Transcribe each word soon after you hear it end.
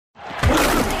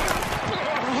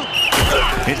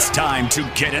It's time to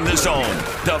get in the zone,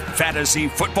 the Fantasy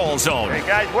Football Zone. Hey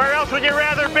guys, where else would you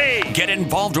rather be? Get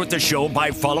involved with the show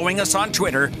by following us on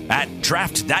Twitter at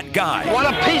DraftThatGuy. Want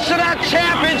a piece of that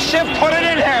championship? Put it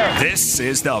in here. This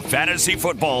is the Fantasy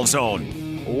Football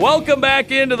Zone. Welcome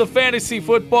back into the Fantasy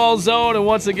Football Zone, and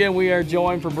once again we are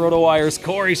joined from RotoWire's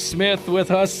Corey Smith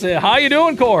with us. How you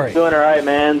doing, Corey? Doing all right,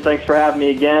 man. Thanks for having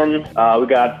me again. We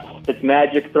got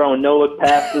Fitzmagic throwing no-look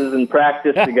passes in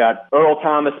practice. We got Earl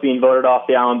Thomas being voted off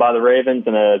the island by the Ravens,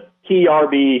 and a key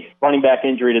RB running back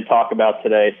injury to talk about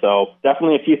today. So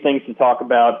definitely a few things to talk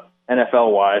about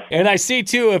NFL-wise. And I see,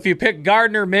 too, if you pick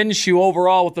Gardner Minshew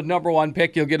overall with the number one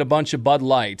pick, you'll get a bunch of Bud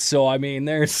Light. So, I mean,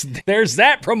 there's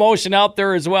that promotion out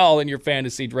there as well in your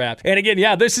fantasy draft. And again,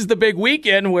 yeah, this is the big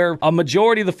weekend where a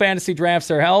majority of the fantasy drafts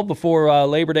are held before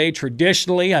Labor Day.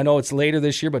 Traditionally, I know it's later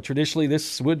this year, but traditionally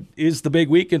this is the big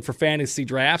weekend for fantasy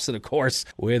drafts. And, of course,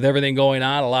 with everything going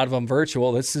on, a lot of them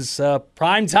virtual, this is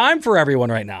prime time for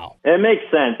everyone right now. It makes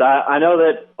sense. I know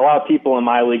that a lot of people in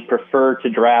my league prefer to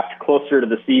draft closer to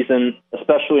the season,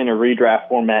 especially in a redraft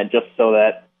format, just so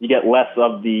that you get less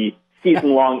of the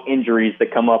season-long injuries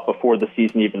that come up before the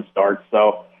season even starts.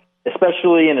 So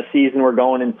especially in a season we're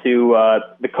going into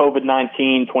the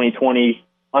COVID-19 2020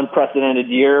 unprecedented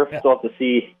year, Still have to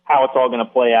see how it's all going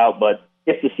to play out. But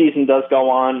if the season does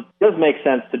go on, it does make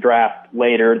sense to draft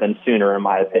later than sooner, in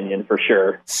my opinion, for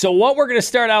sure. So what we're going to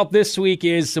start out this week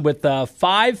is with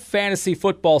 5 fantasy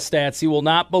football stats you will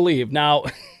not believe. Now,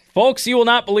 folks, you will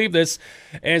not believe this.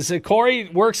 As Corey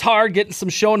works hard getting some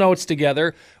show notes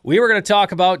together, we were going to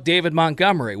talk about David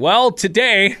Montgomery. Well,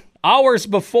 today, hours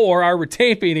before our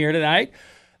taping here tonight,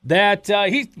 that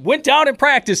he went down in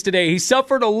practice today. He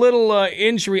suffered a little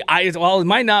injury. It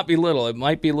might not be little. It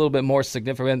might be a little bit more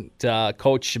significant.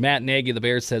 Coach Matt Nagy of the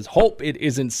Bears says, hope it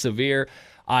isn't severe.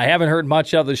 I haven't heard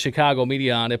much of the Chicago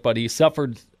media on it, but he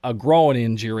suffered a groin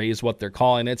injury is what they're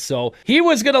calling it. So he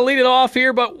was going to lead it off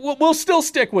here, but we'll still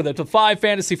stick with it. The 5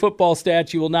 fantasy football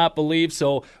stats you will not believe.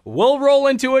 So we'll roll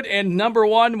into it. And number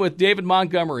 1 with David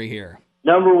Montgomery here.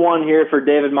 Number 1 here for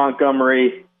David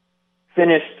Montgomery,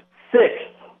 finished 6th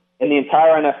in the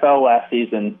entire NFL last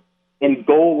season in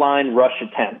goal line rush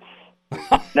attempts.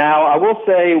 Now, I will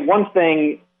say one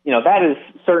thing, that is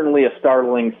certainly a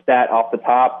startling stat off the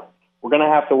top. We're going to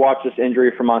have to watch this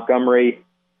injury for Montgomery.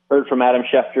 Heard from Adam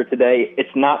Schefter today. It's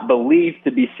not believed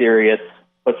to be serious,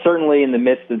 but certainly in the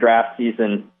midst of draft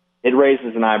season, it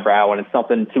raises an eyebrow, and it's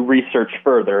something to research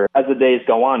further as the days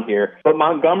go on here. But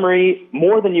Montgomery,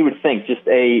 more than you would think, just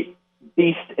a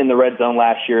beast in the red zone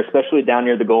last year, especially down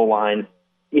near the goal line.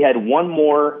 He had 1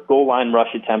 more goal line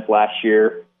rush attempt last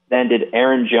year than did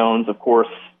Aaron Jones, of course,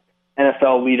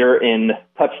 NFL leader in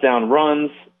touchdown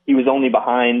runs. He was only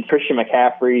behind Christian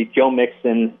McCaffrey, Joe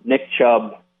Mixon, Nick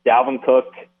Chubb, Dalvin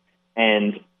Cook,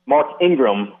 and Mark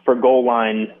Ingram for goal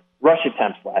line rush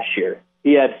attempts last year.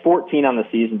 He had 14 on the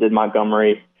season, did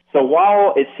Montgomery. So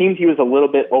while it seemed he was a little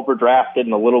bit overdrafted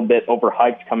and a little bit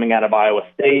overhyped coming out of Iowa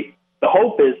State, the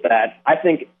hope is that I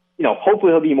think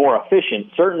hopefully he'll be more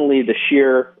efficient. Certainly the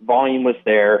sheer volume was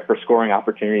there for scoring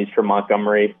opportunities for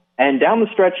Montgomery. And down the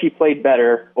stretch, he played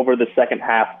better over the second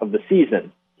half of the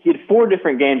season. He had 4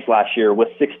 different games last year with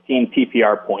 16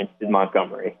 PPR points, did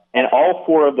Montgomery. And all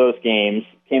 4 of those games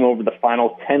came over the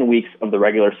final 10 weeks of the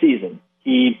regular season.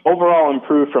 He overall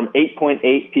improved from 8.8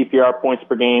 PPR points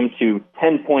per game to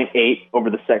 10.8 over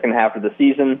the second half of the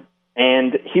season.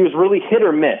 And he was really hit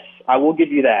or miss. I will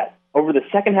give you that. Over the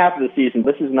second half of the season,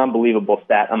 this is an unbelievable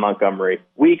stat on Montgomery.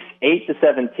 Weeks 8 to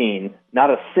 17, not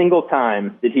a single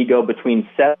time did he go between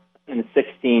 7 and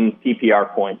 16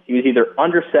 PPR points. He was either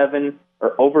under 7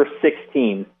 or over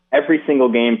 16 every single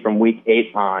game from week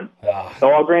 8 on. So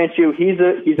I'll grant you,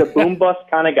 he's a boom-bust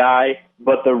kind of guy,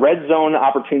 but the red zone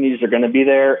opportunities are going to be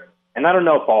there. And I don't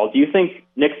know, Paul, do you think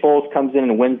Nick Foles comes in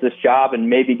and wins this job and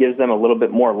maybe gives them a little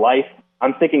bit more life?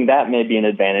 I'm thinking that may be an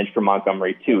advantage for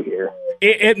Montgomery, too, here.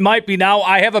 It might be. Now,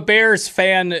 I have a Bears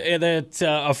fan,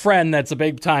 a friend that's a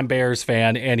big-time Bears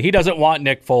fan, and he doesn't want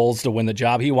Nick Foles to win the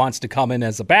job. He wants to come in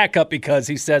as a backup because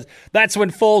he says that's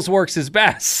when Foles works his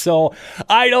best. So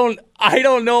I don't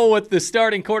know what the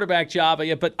starting quarterback job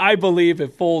yet, but I believe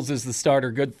if Foles is the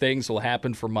starter, good things will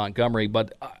happen for Montgomery.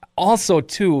 But also,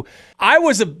 too, I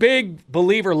was a big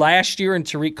believer last year in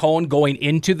Tariq Cohen going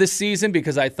into the season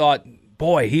because I thought,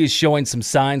 boy, he is showing some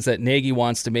signs that Nagy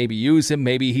wants to maybe use him.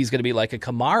 Maybe he's going to be like a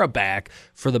Kamara back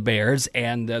for the Bears,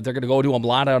 and they're going to go to him a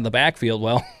lot out in the backfield.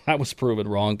 Well, I was proven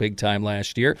wrong big time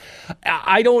last year.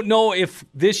 I don't know if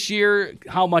this year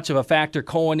how much of a factor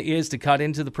Cohen is to cut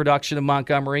into the production of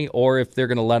Montgomery or if they're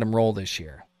going to let him roll this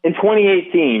year. In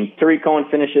 2018, Tariq Cohen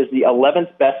finishes the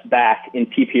 11th best back in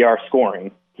PPR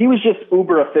scoring. He was just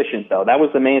uber efficient, though. That was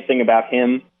the main thing about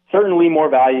him. Certainly more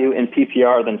value in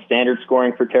PPR than standard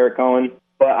scoring for Tarik Cohen,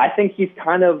 but I think he's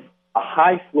kind of a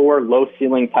high floor, low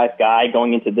ceiling type guy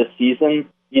going into this season.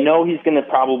 You know he's going to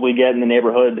probably get in the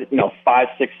neighborhood, 5,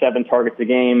 6, 7 targets a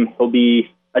game. He'll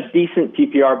be a decent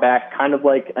PPR back, kind of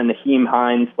like a Nyheim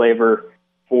Hines flavor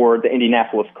for the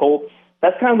Indianapolis Colts.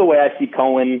 That's kind of the way I see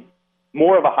Cohen,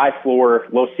 more of a high floor,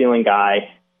 low ceiling guy,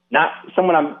 not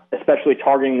someone I'm especially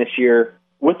targeting this year.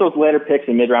 With those later picks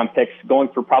and mid-round picks, going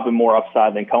for probably more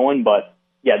upside than Cohen. But,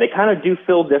 yeah, they kind of do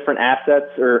fill different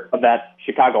assets of that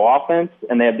Chicago offense,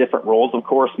 and they have different roles, of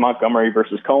course, Montgomery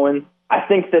versus Cohen. I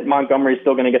think that Montgomery is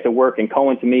still going to get to work, and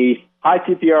Cohen, to me, high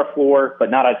PPR floor, but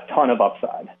not a ton of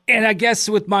upside. And I guess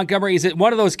with Montgomery, is it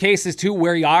one of those cases, too,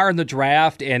 where you are in the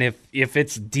draft, and if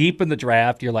it's deep in the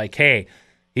draft, you're like, hey,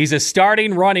 he's a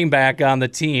starting running back on the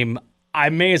team, I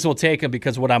may as well take him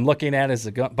because what I'm looking at is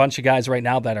a bunch of guys right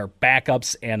now that are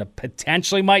backups and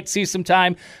potentially might see some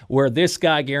time where this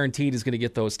guy guaranteed is going to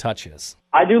get those touches.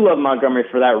 I do love Montgomery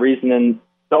for that reason, and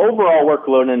the overall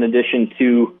workload in addition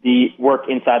to the work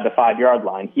inside the 5-yard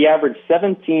line. He averaged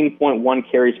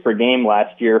 17.1 carries per game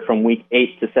last year from week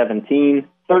 8 to 17,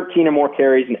 13 or more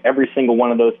carries in every single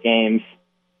one of those games.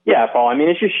 Yeah, Paul, I mean,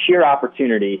 it's just sheer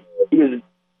opportunity. He was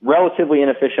relatively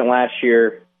inefficient last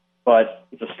year, but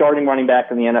he's a starting running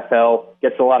back in the NFL,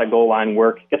 gets a lot of goal line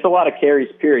work, gets a lot of carries,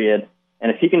 period.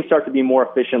 And if he can start to be more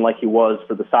efficient like he was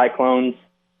for the Cyclones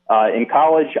in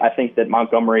college, I think that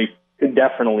Montgomery could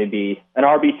definitely be an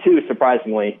RB2,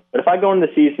 surprisingly. But if I go into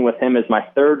the season with him as my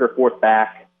 3rd or 4th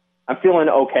back, I'm feeling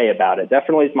okay about it.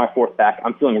 Definitely as my 4th back,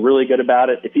 I'm feeling really good about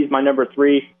it. If he's my number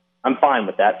 3, I'm fine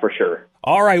with that for sure.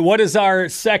 All right, what is our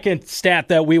second stat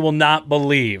that we will not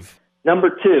believe?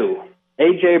 Number 2,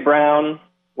 A.J. Brown.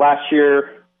 Last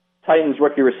year, Titans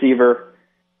rookie receiver.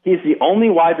 He's the only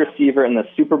wide receiver in the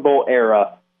Super Bowl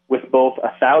era with both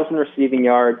 1,000 receiving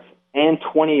yards and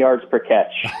 20 yards per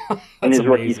catch in his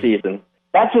rookie season.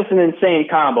 That's just an insane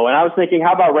combo. And I was thinking,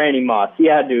 how about Randy Moss? He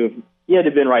had to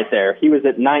have been right there. He was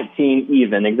at 19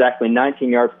 even, exactly 19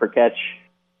 yards per catch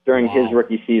during his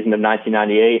rookie season of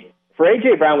 1998. For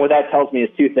A.J. Brown, what that tells me is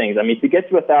 2 things. I mean, to get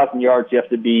to 1,000 yards, you have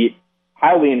to be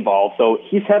highly involved. So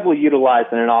he's heavily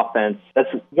utilized in an offense that's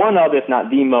one of, if not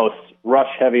the most,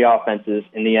 rush-heavy offenses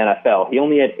in the NFL. He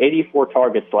only had 84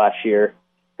 targets last year.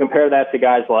 Compare that to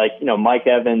guys like, Mike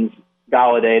Evans,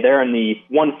 Galladay. They're in the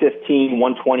 115,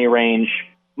 120 range.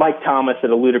 Mike Thomas at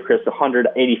a ludicrous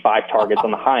 185 targets on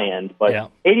the high end.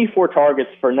 But 84 targets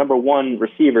for number 1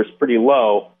 receiver is pretty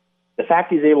low. The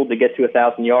fact he's able to get to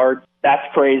 1,000 yards, that's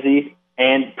crazy.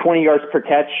 And 20 yards per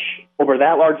catch over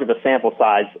that large of a sample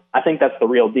size, I think that's the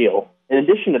real deal. In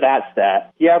addition to that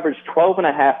stat, he averaged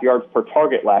 12.5 yards per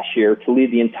target last year to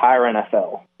lead the entire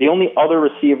NFL. The only other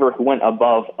receiver who went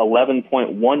above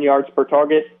 11.1 yards per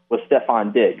target was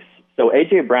Stephon Diggs. So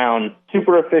A.J. Brown,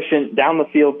 super efficient,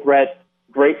 down-the-field threat,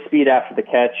 great speed after the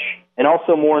catch, and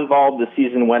also more involved as the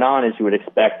season went on, as you would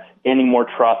expect, gaining more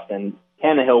trust, and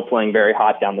Tannehill playing very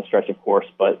hot down the stretch, of course,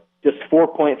 but just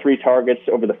 4.3 targets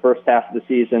over the first half of the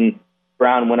season.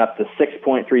 Brown went up to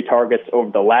 6.3 targets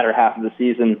over the latter half of the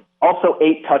season. Also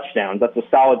 8 touchdowns. That's a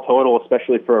solid total,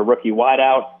 especially for a rookie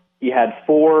wideout. He had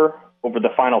 4 over the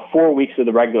final 4 weeks of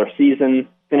the regular season.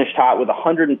 Finished hot with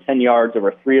 110 yards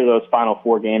over 3 of those final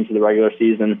 4 games of the regular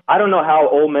season. I don't know how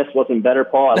Ole Miss wasn't better,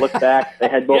 Paul. I look back. They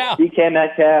had both DK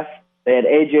Metcalf, they had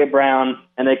A.J. Brown,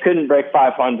 and they couldn't break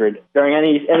 500 during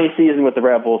any season with the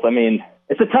Rebels. I mean,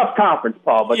 it's a tough conference,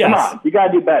 Paul, but come on, you got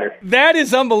to do better. That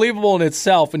is unbelievable in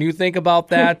itself. When you think about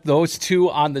that, those two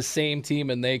on the same team,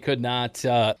 and they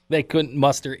couldn't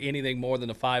muster anything more than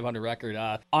a 500 record.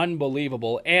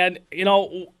 Unbelievable. And,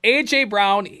 A.J.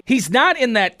 Brown, he's not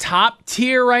in that top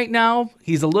tier right now.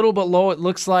 He's a little bit low, it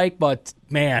looks like, but,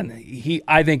 man,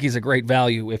 I think he's a great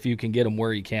value if you can get him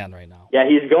where you can right now. Yeah,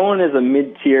 he's going as a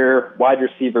mid-tier wide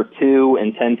receiver 2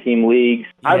 in 10-team leagues.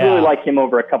 I really like him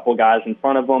over a couple guys in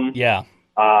front of him. Yeah.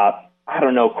 I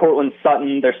don't know, Cortland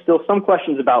Sutton. There's still some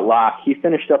questions about Locke. He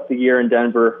finished up the year in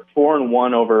Denver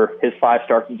 4-1 over his 5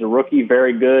 starts as a rookie.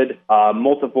 Very good.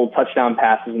 Multiple touchdown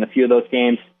passes in a few of those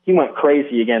games. He went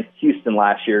crazy against Houston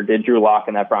last year, did Drew Lock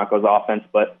in that Broncos offense.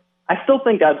 But I still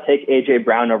think I'd take A.J.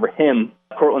 Brown over him.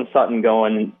 Cortland Sutton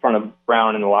going in front of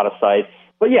Brown in a lot of sites.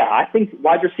 But yeah, I think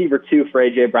wide receiver 2 for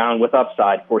A.J. Brown with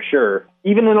upside for sure,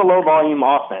 even in a low-volume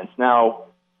offense. Now,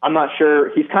 I'm not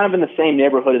sure. He's kind of in the same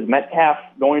neighborhood as Metcalf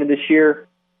going into this year,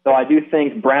 so I do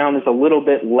think Brown is a little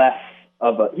bit less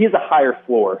he has a higher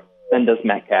floor than does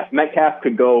Metcalf. Metcalf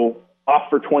could go off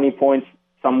for 20 points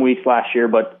some weeks last year,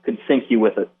 but could sink you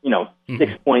with a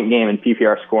 6-point game in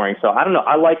PPR scoring. So I don't know.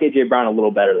 I like A.J. Brown a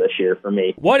little better this year for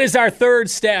me. What is our third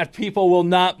stat people will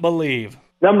not believe?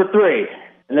 Number 3,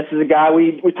 and this is a guy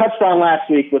we touched on last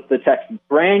week with the Texans,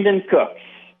 Brandon Cooks.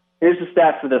 Here's the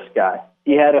stat for this guy.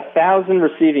 He had 1,000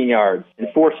 receiving yards in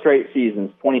 4 straight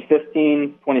seasons,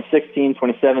 2015, 2016,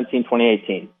 2017,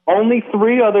 2018. Only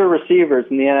 3 other receivers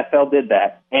in the NFL did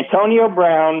that. Antonio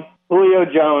Brown, Julio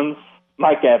Jones,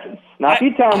 Mike Evans. Now, if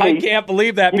you tell me... I can't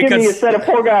believe that because... give me a set of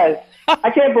 4 guys. I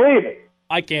can't believe it.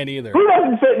 I can't either. Who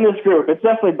doesn't fit in this group? It's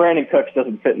definitely Brandon Cooks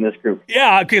doesn't fit in this group.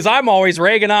 Yeah, because I'm always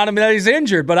ragging on him that he's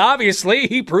injured, but obviously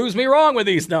he proves me wrong with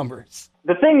these numbers.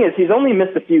 The thing is, he's only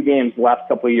missed a few games the last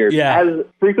couple of years. Yeah. As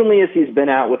frequently as he's been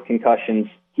out with concussions,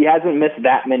 he hasn't missed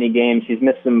that many games. He's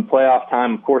missed some playoff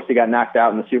time. Of course, he got knocked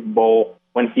out in the Super Bowl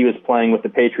when he was playing with the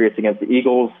Patriots against the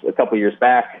Eagles a couple years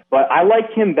back. But I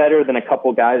like him better than a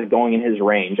couple guys going in his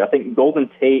range. I think Golden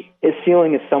Tate, his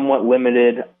ceiling is somewhat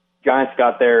limited. Giants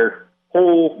got their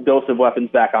whole dose of weapons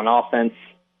back on offense.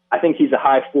 I think he's a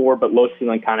high floor but low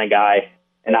ceiling kind of guy,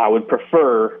 and I would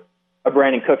prefer a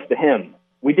Brandon Cooks to him.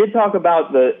 We did talk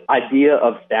about the idea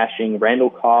of stashing Randall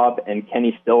Cobb and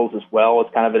Kenny Stills as well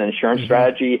as kind of an insurance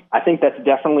strategy. I think that's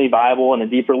definitely viable in a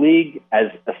deeper league as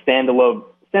a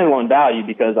standalone value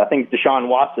because I think Deshaun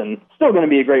Watson still going to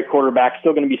be a great quarterback,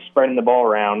 still going to be spreading the ball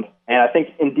around. And I think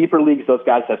in deeper leagues, those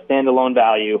guys have standalone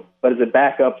value. But as a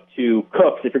backup to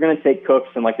Cooks, if you're going to take Cooks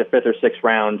in like the 5th or 6th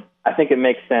round, I think it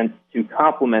makes sense to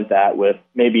complement that with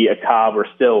maybe a Cobb or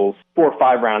Stills 4 or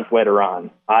 5 rounds later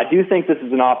on. I do think this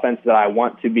is an offense that I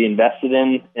want to be invested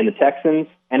in the Texans.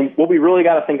 And what we really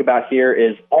got to think about here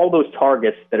is all those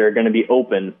targets that are going to be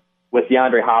open with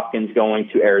DeAndre Hopkins going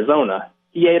to Arizona.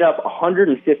 He ate up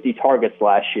 150 targets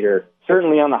last year,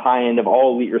 certainly on the high end of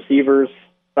all elite receivers.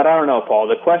 But I don't know, Paul.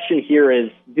 The question here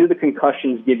is, do the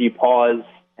concussions give you pause?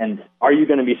 And are you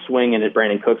going to be swinging at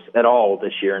Brandon Cooks at all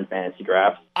this year in fantasy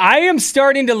drafts? I am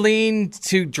starting to lean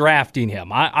to drafting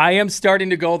him. I am starting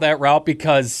to go that route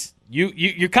because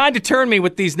you kind of turn me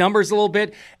with these numbers a little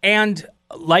bit. And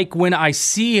like when I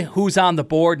see who's on the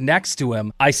board next to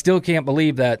him, I still can't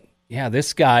believe that, yeah,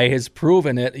 this guy has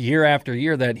proven it year after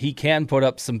year that he can put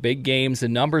up some big games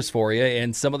and numbers for you,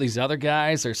 and some of these other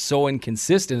guys are so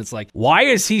inconsistent. It's like, why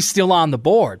is he still on the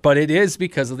board? But it is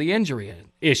because of the injury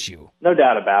issue. No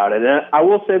doubt about it. And I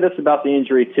will say this about the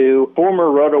injury, too. Former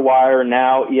RotoWire,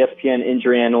 now ESPN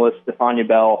injury analyst Stefania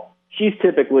Bell, she's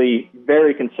typically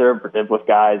very conservative with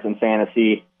guys in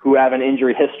fantasy who have an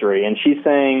injury history, and she's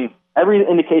saying every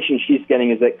indication she's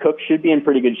getting is that Cook should be in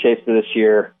pretty good shape for this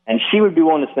year, and she would be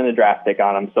willing to spend a draft pick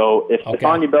on him. So if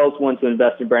Stefania Bell's willing to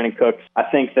invest in Brandon Cooks, I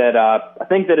think that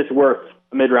it's worth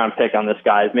a mid-round pick on this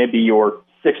guy. Maybe your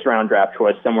 6th-round draft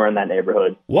choice, somewhere in that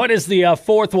neighborhood. What is the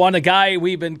 4th one? A guy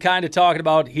we've been kind of talking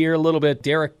about here a little bit,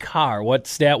 Derek Carr. What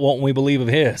stat won't we believe of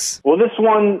his? Well, this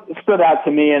one stood out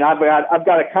to me, and I've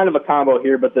got a kind of a combo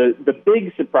here, but the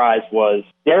big surprise was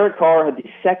Derek Carr had the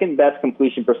 2nd-best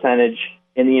completion percentage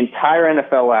in the entire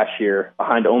NFL last year,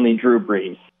 behind only Drew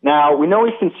Brees. Now, we know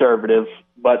he's conservative,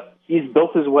 but he's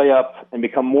built his way up and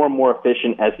become more and more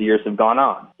efficient as the years have gone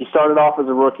on. He started off as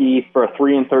a rookie for a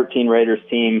 3-13 Raiders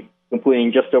team,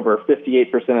 completing just over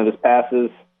 58% of his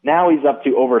passes. Now he's up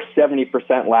to over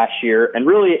 70% last year, and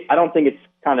really, I don't think it's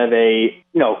kind of a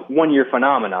one-year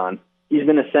phenomenon. He's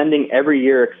been ascending every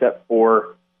year except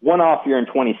for one off year in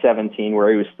 2017 where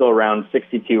he was still around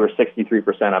 62 or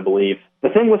 63%, I believe. The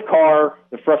thing with Carr,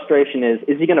 the frustration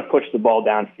is he going to push the ball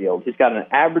downfield? He's got an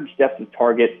average depth of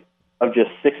target of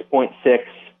just 6.6.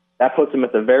 That puts him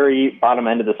at the very bottom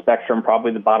end of the spectrum,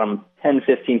 probably the bottom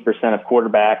 10-15% of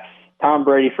quarterbacks. Tom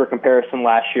Brady, for comparison,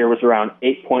 last year was around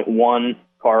 8.1,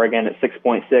 Carr again at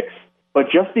 6.6. But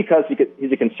just because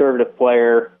he's a conservative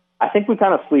player, I think we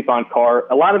kind of sleep on Carr.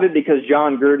 A lot of it because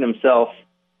John Gruden himself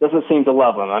doesn't seem to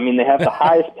love him. I mean, they have the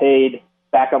highest paid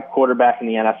backup quarterback in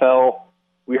the NFL.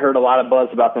 We heard a lot of buzz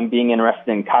about them being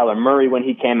interested in Kyler Murray when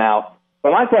he came out.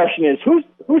 But my question is,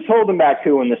 who's holding back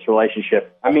who in this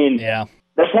relationship? I mean,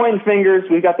 they're pointing fingers.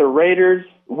 We've got the Raiders,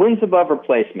 wins above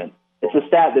replacement. It's a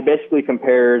stat that basically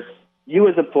compares you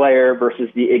as a player versus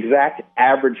the exact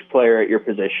average player at your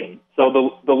position. So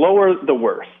the lower, the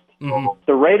worse. Mm-hmm.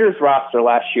 The Raiders roster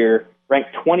last year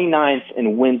ranked 29th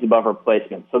in wins above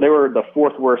replacement. So they were the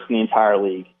 4th worst in the entire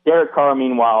league. Derek Carr,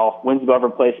 meanwhile, wins above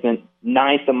replacement,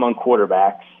 9th among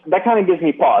quarterbacks. That kind of gives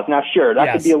me pause. Now, sure,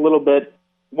 that could be a little bit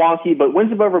wonky, but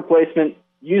wins above replacement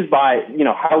used by,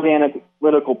 highly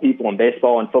analytical people in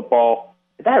baseball and football,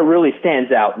 that really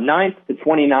stands out. 9th to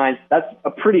 29th, that's a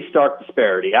pretty stark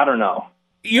disparity. I don't know.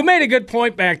 You made a good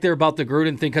point back there about the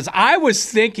Gruden thing, because I was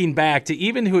thinking back to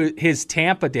even his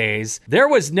Tampa days. There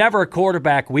was never a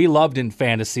quarterback we loved in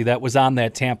fantasy that was on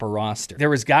that Tampa roster.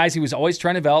 There was guys he was always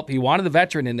trying to develop. He wanted the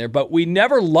veteran in there, but we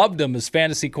never loved him as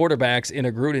fantasy quarterbacks in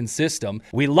a Gruden system.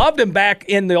 We loved him back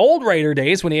in the old Raider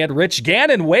days when he had Rich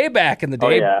Gannon way back in the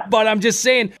day. Oh, yeah. But I'm just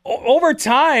saying, over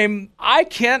time, I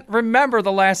can't remember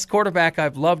the last quarterback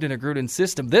I've loved in a Gruden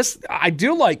system. I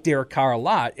do like Derek Carr a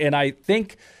lot, and I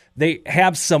think they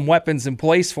have some weapons in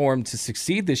place for him to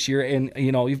succeed this year. And,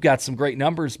 you've got some great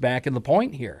numbers back in the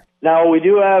point here. Now, we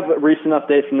do have recent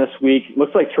updates from this week.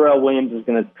 Looks like Terrell Williams is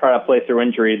going to try to play through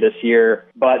injury this year.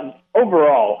 But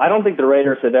overall, I don't think the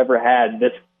Raiders have ever had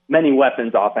this many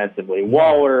weapons offensively.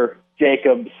 Waller,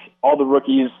 Jacobs, all the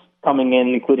rookies coming in,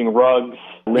 including Ruggs,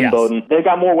 Lynn Bowden. They've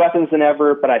got more weapons than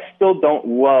ever, but I still don't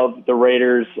love the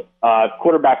Raiders'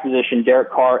 quarterback position, Derek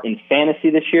Carr, in fantasy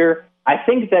this year. I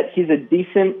think that he's a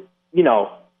decent,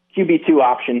 QB2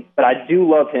 option, but I do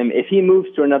love him. If he moves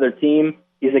to another team,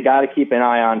 he's a guy to keep an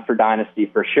eye on for Dynasty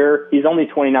for sure. He's only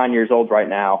 29 years old right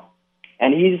now,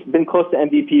 and he's been close to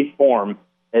MVP form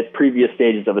at previous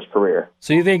stages of his career.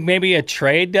 So you think maybe a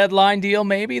trade deadline deal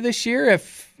maybe this year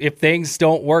if things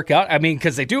don't work out? I mean,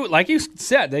 because they do, like you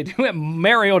said, they do have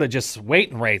Mariota just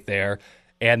waiting right there,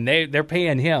 and they're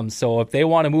paying him. So if they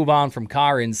want to move on from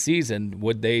Carr in season,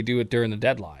 would they do it during the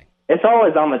deadline? It's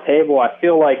always on the table. I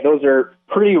feel like those are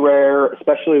pretty rare,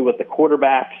 especially with the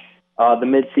quarterbacks, the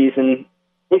midseason.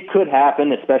 It could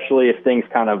happen, especially if things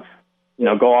kind of,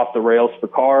 go off the rails for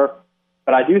Carr.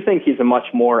 But I do think he's a much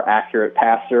more accurate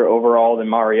passer overall than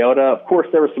Mariota. Of course,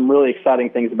 there were some really exciting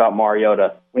things about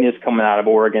Mariota when he was coming out of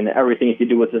Oregon, everything he could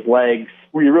do with his legs.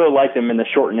 We really liked him in the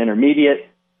short and intermediate.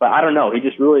 But I don't know. He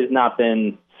just really has not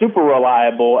been super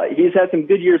reliable. He's had some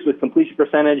good years with completion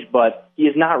percentage, but he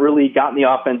has not really gotten the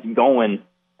offense going.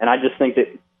 And I just think that,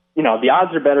 the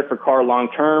odds are better for Carr long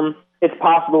term. It's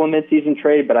possible a midseason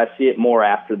trade, but I see it more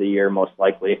after the year, most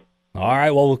likely. All right,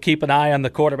 well, we'll keep an eye on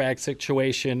the quarterback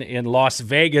situation in Las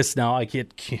Vegas now. I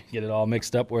can't get it all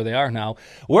mixed up where they are now.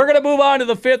 We're going to move on to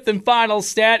the fifth and final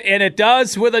stat, and it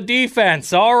does with a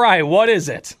defense. All right, what is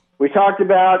it? We talked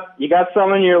about you got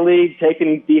someone in your league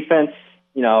taking defense,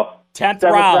 10th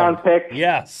round pick.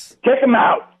 Yes. Kick him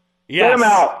out. Yes. Get him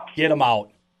out. Get him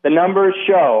out. The numbers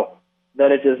show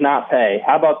that it does not pay.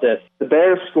 How about this? The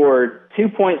Bears scored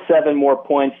 2.7 more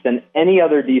points than any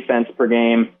other defense per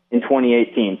game in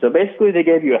 2018. So basically they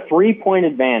gave you a 3-point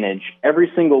advantage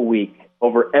every single week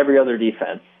over every other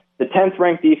defense. The 10th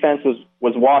ranked defense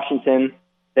was Washington.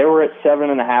 They were at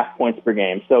 7.5 points per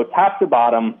game. So top to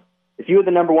bottom, if you were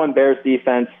the number one Bears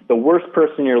defense, the worst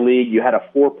person in your league, you had a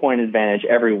 4-point advantage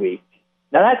every week.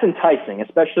 Now that's enticing,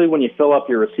 especially when you fill up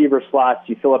your receiver slots,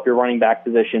 you fill up your running back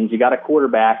positions, you got a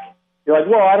quarterback. You're like,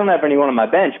 well, I don't have anyone on my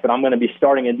bench, but I'm going to be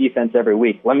starting a defense every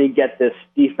week. Let me get this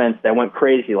defense that went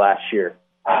crazy last year.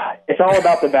 It's all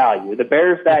about the value. The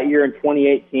Bears that year in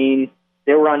 2018,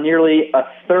 they were on nearly a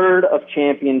third of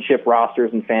championship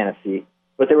rosters in fantasy,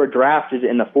 but they were drafted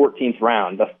in the 14th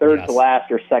round, the third to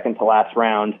last or second to last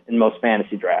round in most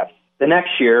fantasy drafts. The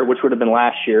next year, which would have been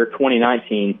last year,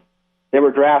 2019, they were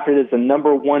drafted as the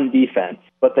number one defense,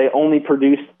 but they only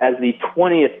produced as the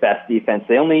 20th best defense.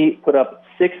 They only put up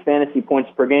 6 fantasy points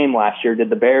per game last year, did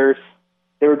the Bears.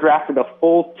 They were drafted a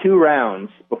full 2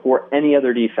 rounds before any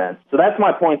other defense. So that's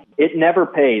my point. It never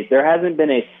pays. There hasn't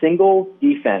been a single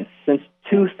defense since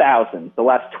 2000, the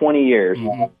last 20 years,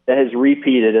 that has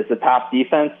repeated as the top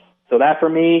defense. So that, for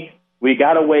me, we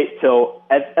got to wait till,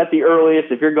 at the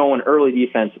earliest, if you're going early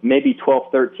defense, maybe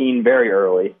 12, 13, very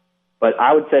early. But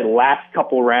I would say the last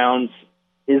couple rounds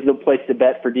is the place to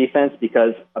bet for defense,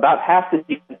 because about half the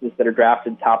defenses that are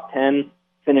drafted top 10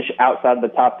 finish outside of the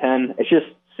top 10. It's just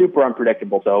super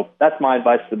unpredictable. So that's my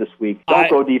advice for this week. Don't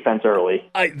go defense early.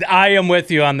 I am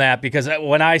with you on that, because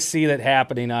when I see that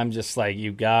happening, I'm just like,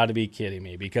 you got to be kidding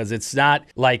me, because it's not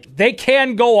like they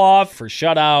can go off for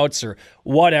shutouts or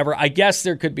whatever. I guess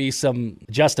there could be some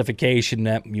justification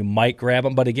that you might grab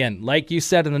them. But again, like you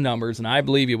said in the numbers, and I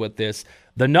believe you with this,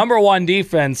 the number one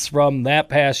defense from that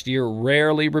past year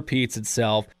rarely repeats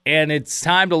itself, and it's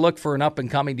time to look for an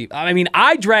up-and-coming defense. I mean,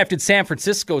 I drafted San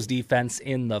Francisco's defense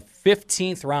in the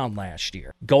 15th round last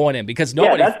year going in, because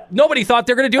nobody thought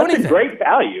they were going to do anything. That's a great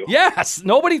value. Yes,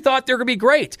 nobody thought they were going to be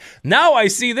great. Now I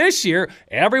see this year,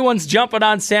 everyone's jumping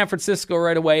on San Francisco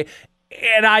right away.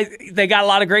 And they got a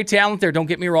lot of great talent there. Don't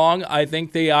get me wrong. I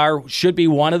think they should be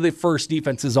one of the first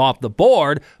defenses off the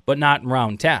board, but not in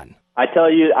round 10. I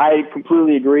tell you, I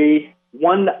completely agree.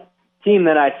 One team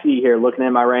that I see here, looking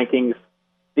at my rankings,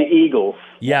 the Eagles.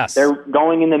 Yes. They're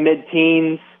going in the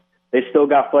mid-teens. They still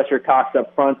got Fletcher Cox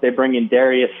up front. They bring in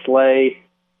Darius Slay.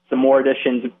 some more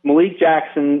additions. Malik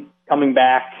Jackson coming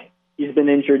back. He's been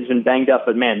injured, he's been banged up,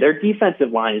 but man, their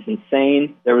defensive line is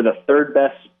insane. They were the third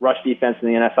best rush defense in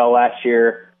the NFL last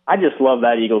year. I just love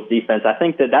that Eagles defense. I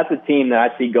think that's a team that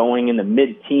I see going in the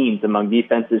mid-teens among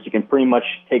defenses you can pretty much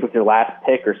take with your last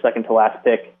pick or second to last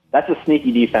pick. That's a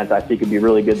sneaky defense I think could be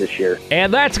really good this year.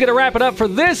 And that's going to wrap it up for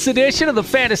this edition of the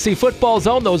Fantasy Football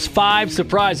Zone, those 5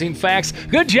 surprising facts.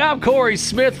 Good job, Corey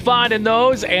Smith, finding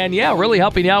those. And, yeah, really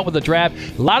helping you out with the draft.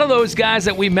 A lot of those guys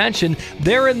that we mentioned,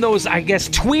 they're in those, I guess,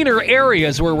 tweener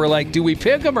areas where we're like, do we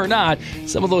pick them or not?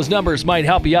 Some of those numbers might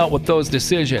help you out with those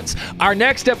decisions. Our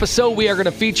next episode, we are going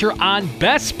to feature on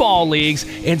best ball leagues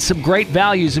and some great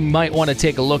values you might want to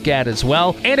take a look at as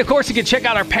well. And, of course, you can check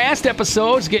out our past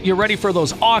episodes, getting you ready for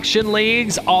those auction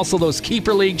leagues, also those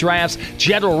keeper league drafts,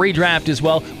 general redraft as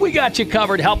well. We got you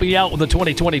covered, helping you out with the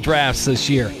 2020 drafts this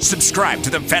year. Subscribe to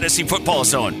the Fantasy Football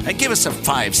Zone and give us a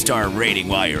 5-star rating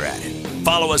while you're at it.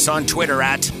 Follow us on Twitter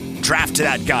at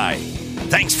DraftThatGuy.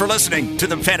 Thanks for listening to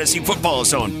the Fantasy Football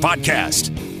Zone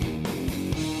podcast.